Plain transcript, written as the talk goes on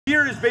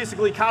Gear is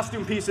basically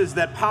costume pieces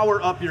that power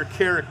up your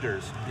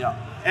characters. Yeah.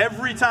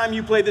 Every time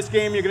you play this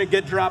game, you're going to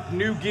get dropped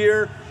new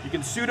gear. You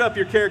can suit up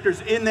your characters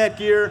in that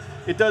gear.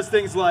 It does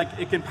things like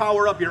it can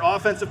power up your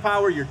offensive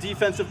power, your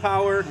defensive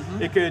power.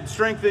 It could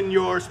strengthen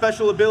your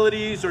special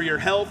abilities or your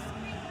health.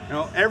 You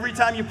know, every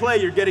time you play,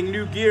 you're getting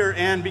new gear,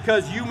 and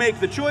because you make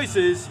the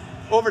choices,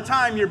 over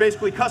time, you're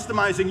basically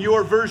customizing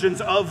your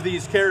versions of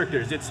these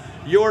characters. It's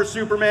your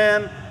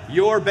Superman,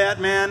 your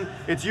Batman.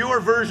 It's your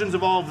versions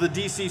of all of the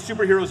DC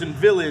superheroes and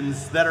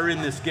villains that are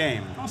in this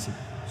game. Awesome.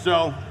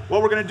 So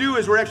what we're going to do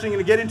is we're actually going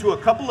to get into a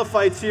couple of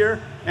fights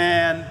here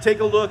and take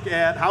a look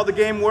at how the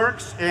game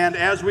works. And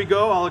as we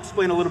go, I'll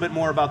explain a little bit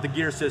more about the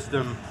gear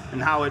system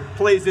and how it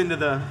plays into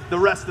the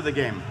rest of the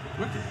game.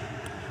 Okay.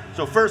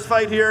 So first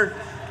fight here,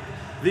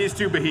 these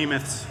two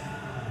behemoths.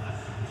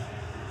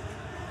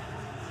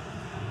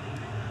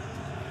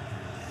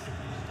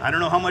 I don't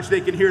know how much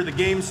they can hear the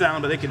game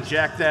sound, but they can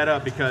jack that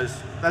up because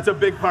that's a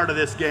big part of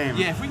this game.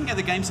 Yeah, if we can get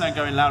the game sound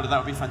going louder, that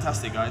would be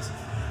fantastic, guys.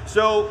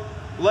 So,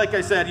 like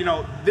I said, you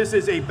know, this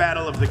is a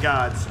battle of the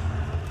gods.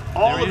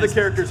 All of the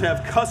characters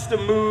have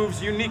custom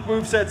moves, unique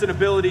movesets and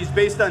abilities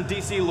based on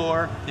DC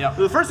lore. Yeah.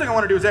 So the first thing I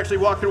want to do is actually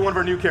walk through one of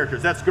our new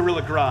characters. That's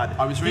Gorilla Grodd.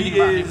 I was reading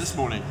about him this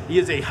morning. He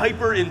is a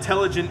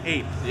hyper-intelligent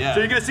ape. Yeah. So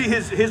you're going to see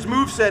his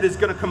moveset is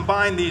going to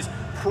combine these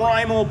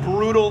primal,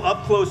 brutal,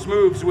 up-close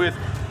moves with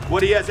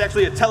what he has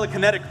actually a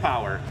telekinetic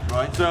power.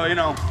 Right. So, you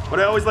know,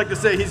 what I always like to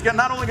say, he's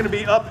not only going to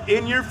be up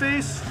in your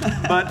face,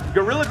 but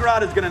Gorilla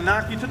Grodd is going to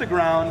knock you to the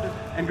ground,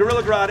 and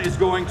Gorilla Grodd is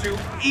going to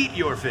eat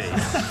your face.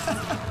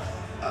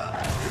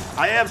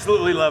 I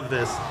absolutely love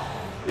this.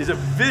 He's a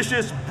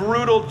vicious,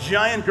 brutal,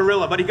 giant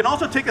gorilla, but he can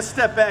also take a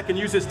step back and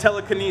use his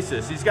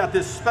telekinesis. He's got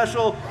this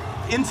special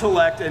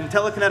intellect and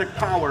telekinetic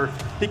power.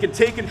 He can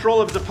take control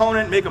of his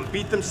opponent, make them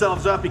beat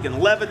themselves up. He can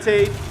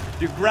levitate,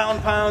 do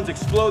ground pounds,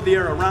 explode the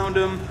air around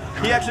him.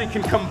 He actually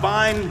can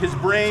combine his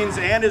brains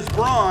and his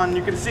brawn.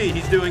 You can see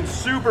he's doing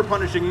super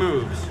punishing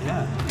moves.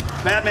 Yeah.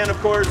 Batman, of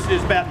course,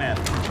 is Batman.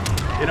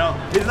 You know,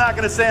 he's not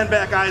going to stand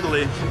back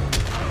idly.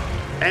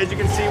 As you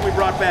can see, we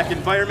brought back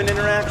environment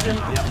interaction.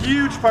 Yep.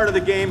 Huge part of the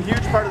game,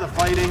 huge part of the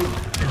fighting.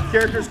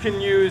 Characters can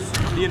use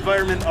the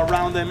environment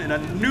around them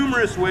in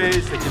numerous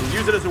ways. They can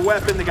use it as a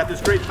weapon. They got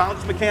this great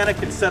bounce mechanic,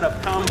 can set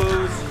up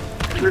combos.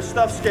 There's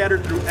stuff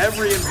scattered through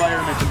every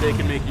environment that they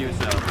can make use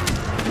of.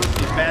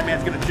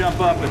 Batman's gonna jump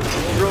up and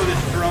throw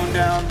this drone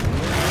down.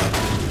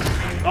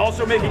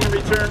 Also making a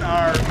return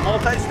are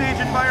multi-stage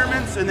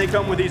environments, and they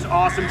come with these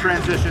awesome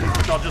transitions,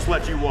 which I'll just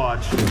let you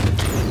watch.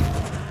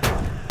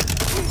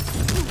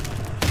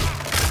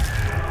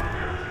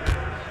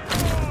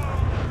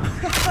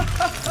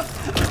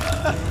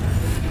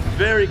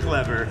 Very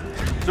clever.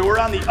 So we're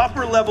on the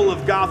upper level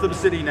of Gotham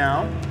City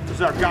now. This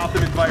is our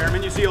Gotham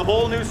environment. You see a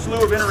whole new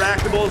slew of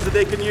interactables that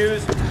they can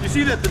use. You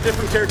see that the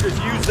different characters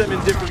use them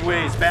in different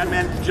ways.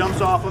 Batman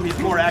jumps off them, he's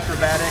more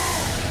acrobatic.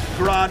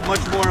 Grodd,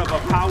 much more of a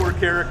power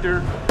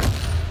character.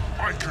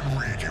 I can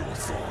read your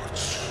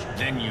thoughts.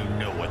 Then you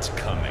know what's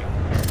coming.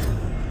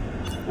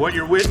 What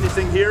you're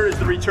witnessing here is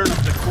the return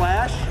of the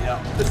Clash.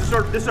 Yeah. This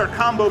is our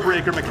combo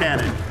breaker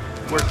mechanic,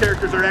 where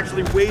characters are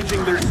actually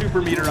waging their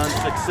super meter on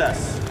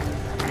success.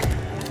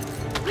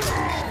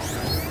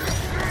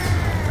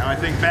 Now I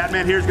think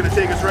Batman here is going to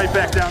take us right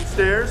back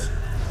downstairs.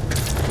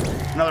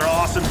 Another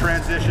awesome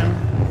transition.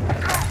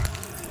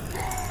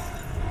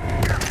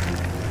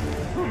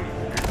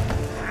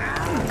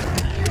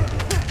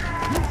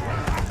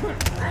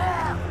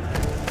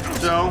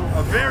 So,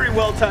 a very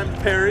well-timed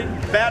parry.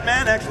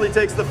 Batman actually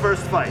takes the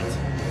first fight.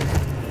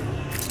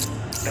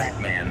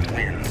 Batman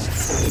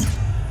wins.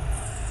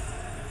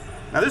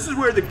 Now this is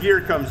where the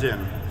gear comes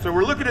in. So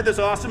we're looking at this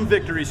awesome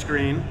victory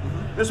screen.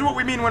 This is what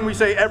we mean when we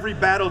say every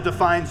battle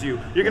defines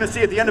you. You're going to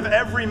see at the end of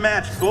every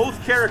match,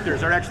 both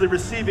characters are actually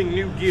receiving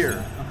new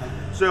gear.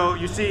 So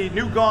you see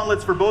new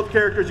gauntlets for both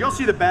characters. You'll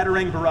see the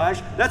Batarang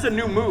Barrage. That's a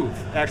new move,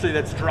 actually,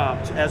 that's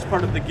dropped as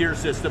part of the gear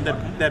system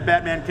that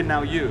Batman can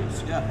now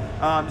use.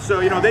 Yeah. So,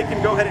 you know, they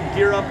can go ahead and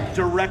gear up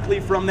directly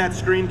from that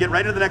screen, get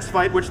right into the next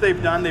fight, which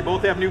they've done. They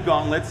both have new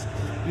gauntlets.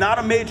 Not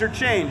a major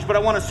change, but I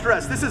want to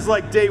stress, this is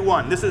like day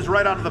one. This is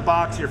right out of the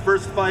box, your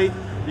first fight.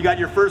 You got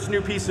your first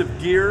new piece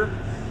of gear.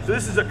 So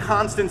this is a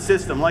constant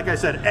system. Like I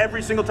said,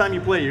 every single time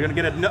you play, you're going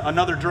to get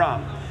another drop.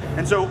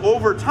 And so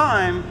over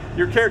time,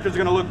 your characters are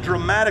going to look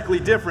dramatically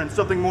different,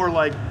 something more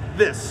like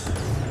this.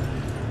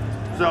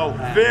 So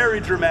very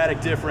dramatic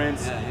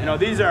difference. Yeah, yeah. You know,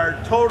 these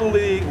are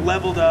totally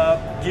leveled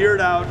up, geared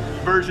out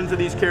versions of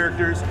these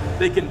characters.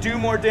 They can do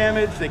more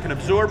damage, they can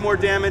absorb more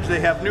damage, they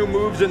have new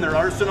moves in their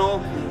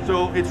arsenal.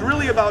 So it's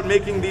really about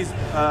making these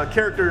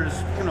characters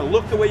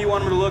look the way you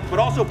want them to look, but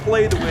also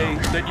play the way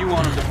that you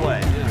want them to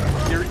play.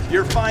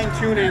 You're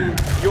fine-tuning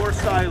your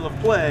style of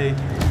play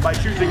by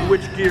choosing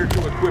which gear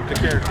to equip the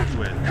characters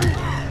with.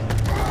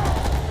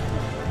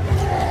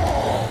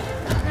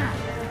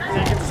 So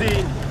you can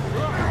see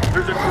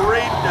there's a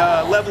great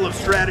level of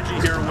strategy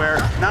here where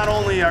not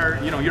only are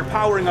you're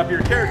powering up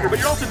your character, but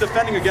you're also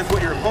defending against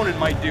what your opponent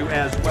might do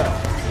as well.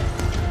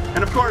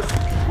 And of course,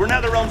 we're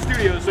NetherRealm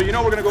Studios, so you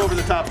know we're going to go over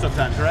the top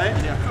sometimes, right?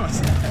 Yeah, of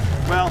course.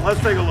 Well, let's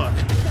take a look.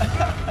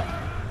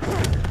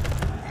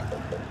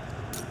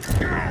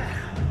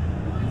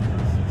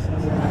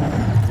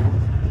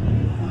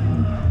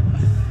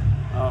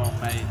 Oh,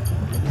 mate.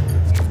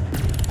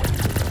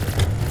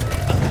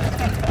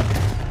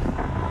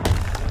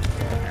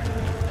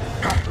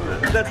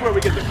 That's where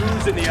we get the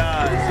oohs and the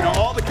ahs. You know,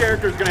 all the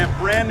characters are going to have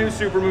brand new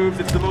super moves.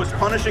 It's the most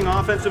punishing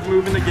offensive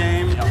move in the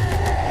game.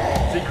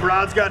 See,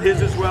 Grodd's got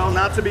his as well,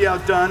 not to be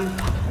outdone.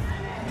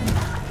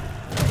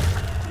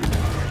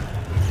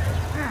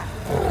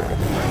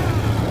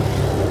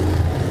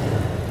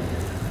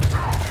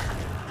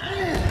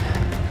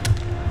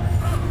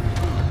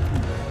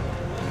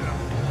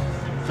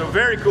 So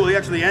very cool. He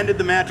actually ended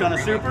the match on a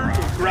super.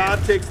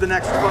 Grodd takes the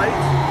next fight.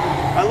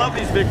 I love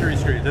these victory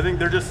screens. I think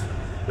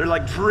they're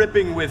like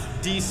dripping with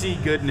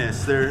DC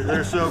goodness.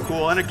 They're so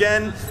cool. And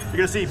again, you're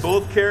gonna see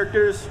both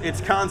characters. It's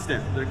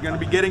constant. They're gonna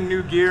be getting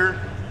new gear.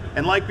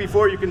 And like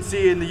before, you can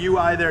see in the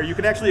UI there, you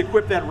can actually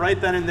equip that right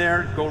then and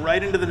there, go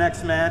right into the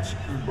next match.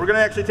 We're gonna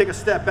actually take a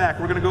step back.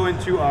 We're gonna go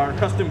into our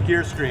custom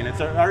gear screen.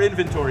 It's our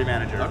inventory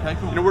manager. Okay,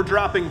 cool. You know, we're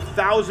dropping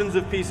thousands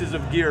of pieces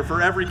of gear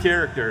for every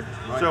character.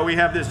 Right. So we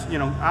have this, you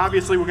know,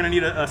 obviously we're gonna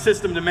need a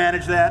system to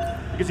manage that.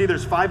 You can see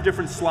there's 5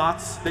 different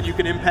slots that you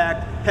can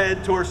impact: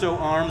 head, torso,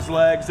 arms,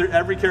 legs.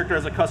 Every character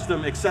has a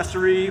custom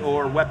accessory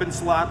or weapon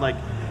slot, like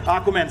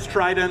Aquaman's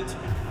trident.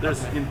 There's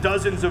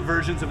dozens of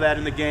versions of that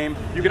in the game.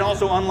 You can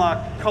also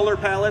unlock color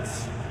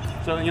palettes.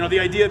 So, you know, the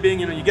idea being,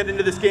 you know, you get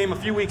into this game a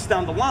few weeks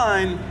down the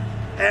line,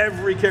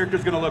 every character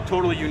is going to look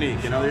totally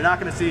unique. You know, you're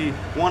not going to see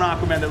one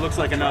Aquaman that looks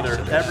like another.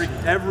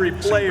 Every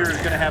player is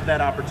going to have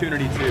that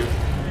opportunity to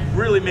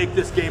really make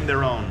this game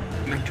their own.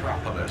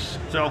 Metropolis.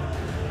 So,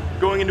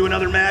 going into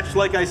another match,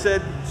 like I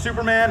said,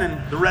 Superman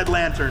and the Red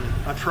Lantern,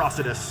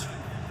 Atrocitus.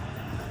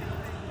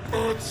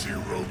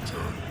 Earth-Zero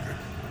turn.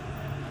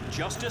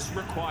 Justice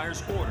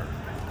requires order.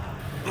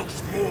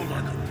 Looks more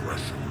like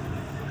aggression.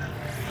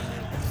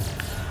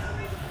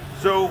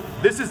 So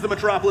this is the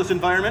Metropolis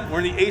environment.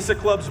 We're in the Asa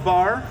Club's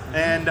bar,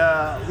 and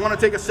I want to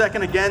take a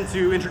second again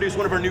to introduce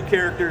one of our new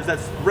characters.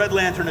 That's Red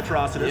Lantern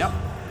Atrocitus. Yep.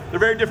 They're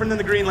very different than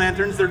the Green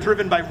Lanterns. They're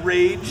driven by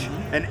rage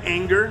and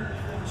anger.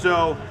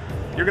 So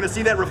you're going to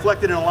see that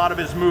reflected in a lot of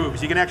his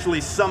moves. He can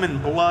actually summon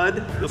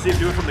blood. You'll see him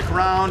do it from the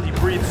ground. He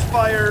breathes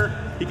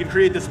fire. He can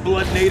create this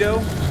blood NATO,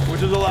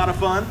 which is a lot of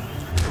fun.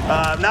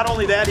 Not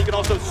only that, he can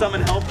also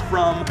summon help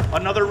from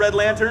another Red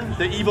Lantern,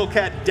 the evil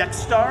cat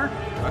Dexstar.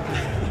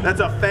 That's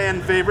a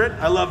fan favorite.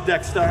 I love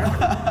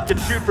Dexstar. Can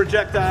shoot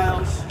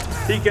projectiles.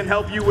 He can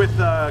help you with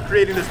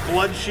creating this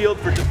blood shield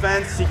for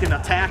defense. He can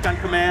attack on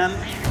command.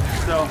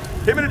 So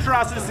him and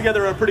Atrocitus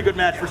together are a pretty good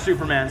match for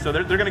Superman, so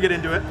they're going to get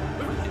into it.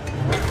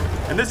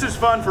 And this is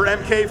fun for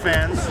MK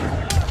fans.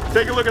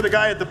 Take a look at the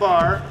guy at the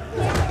bar.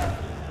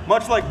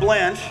 Much like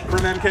Blanche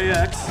from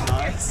MKX,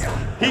 Nice.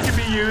 he can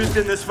be used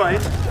in this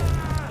fight.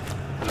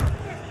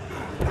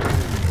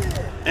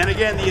 And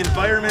again, the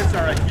environments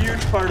are a huge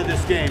part of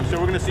this game. So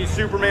we're going to see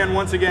Superman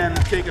once again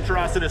take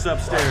Atrocitus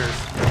upstairs.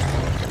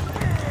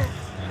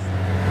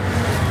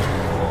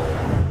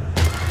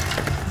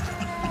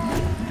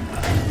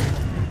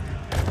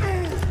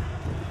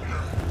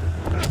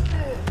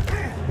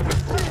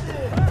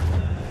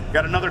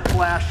 Got another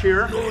clash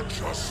here. You're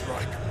just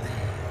like me.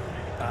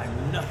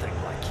 I'm nothing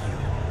like you.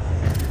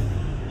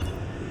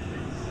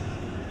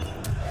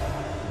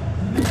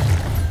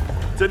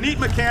 It's a neat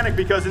mechanic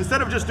because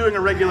instead of just doing a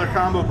regular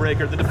combo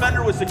breaker, the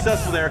defender was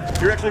successful there,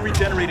 you're actually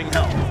regenerating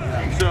health.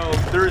 So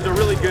there is a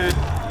really good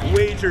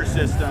wager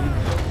system.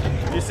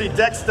 You see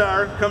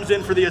Dexstar comes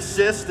in for the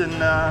assist, and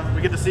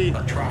we get to see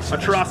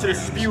Atrocitus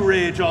spew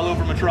rage all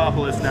over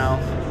Metropolis now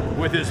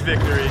with his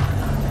victory.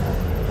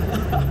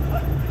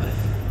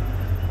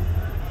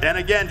 And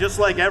again, just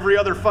like every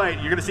other fight,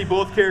 you're going to see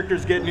both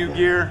characters get new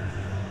gear.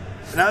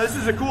 Now this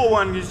is a cool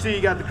one. You see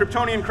you got the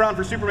Kryptonian crown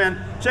for Superman.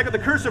 Check out the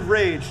Curse of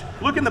Rage.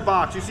 Look in the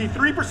box. You see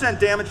 3%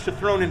 damage to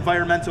thrown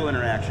environmental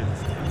interactions.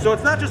 So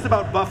it's not just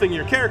about buffing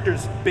your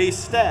character's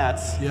base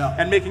stats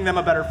and making them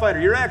a better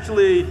fighter. You're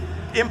actually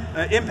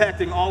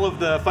impacting all of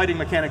the fighting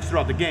mechanics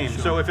throughout the game.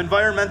 So if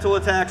environmental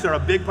attacks are a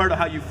big part of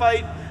how you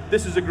fight,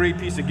 this is a great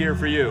piece of gear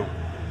for you.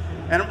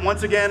 And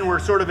once again, we're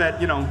sort of at,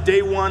 you know,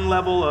 day one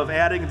level of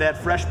adding that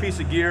fresh piece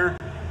of gear.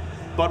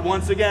 But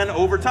once again,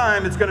 over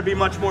time, it's going to be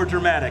much more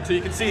dramatic. So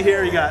you can see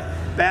here, you got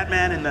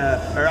Batman in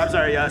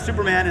the,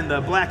 Superman in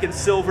the black and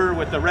silver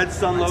with the red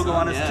sun logo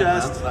on his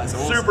chest. That's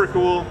awesome. Super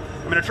cool.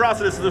 I mean,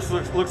 Atrocitus just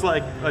looks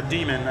like a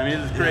demon. I mean,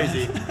 this is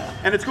crazy.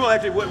 And it's cool,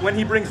 actually, when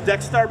he brings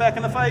Dexstar back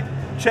in the fight,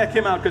 check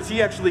him out, because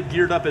he actually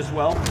geared up as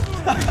well.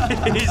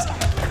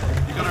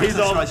 He's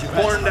all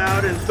horned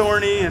out and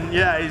thorny, and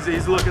yeah,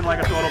 he's looking like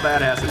a total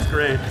badass. It's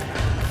great.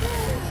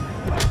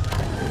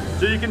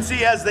 So you can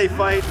see as they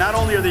fight, not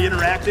only are they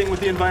interacting with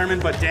the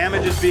environment, but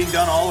damage is being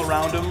done all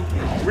around them.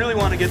 Really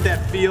want to get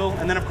that feel.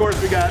 And then of course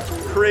we got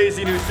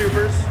crazy new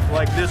supers,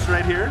 like this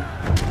right here.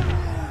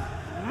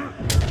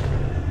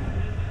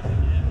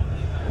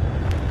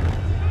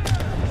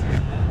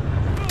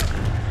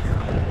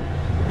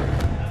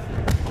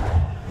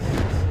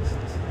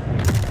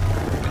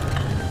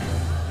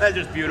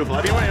 guy's just beautiful.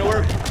 I mean,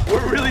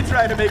 we're really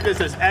trying to make this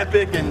as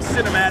epic and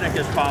cinematic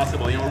as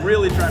possible. You know, we're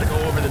really trying to go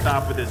over the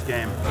top with this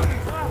game.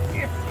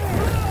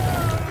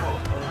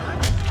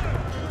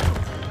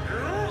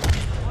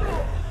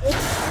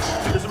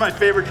 This is my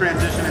favorite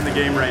transition in the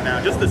game right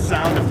now, just the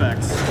sound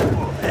effects.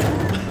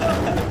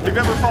 If you've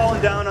ever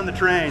fallen down on the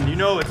train, you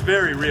know it's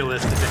very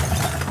realistic.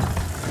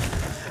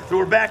 So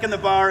we're back in the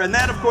bar, and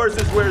that, of course,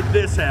 is where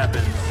this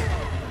happens.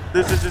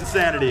 This is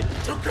insanity.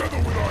 Together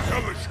with our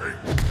hellish hate,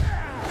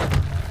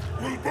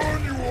 we'll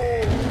burn you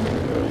all.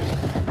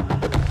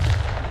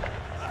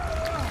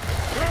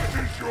 That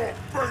is your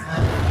fate.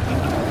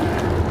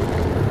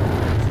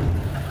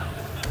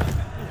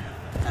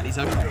 And he's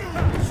okay.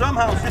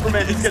 Somehow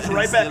Superman just gets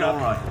right back up.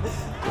 Right.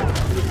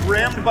 He's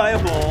rammed by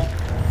a bull,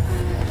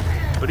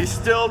 but he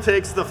still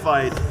takes the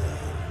fight.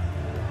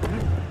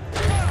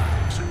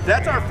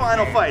 That's our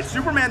final fight.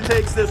 Superman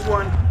takes this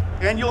one,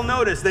 and you'll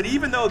notice that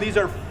even though these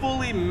are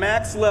fully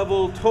max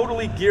level,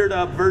 totally geared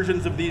up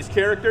versions of these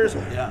characters,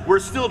 we're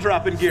still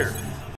dropping gear.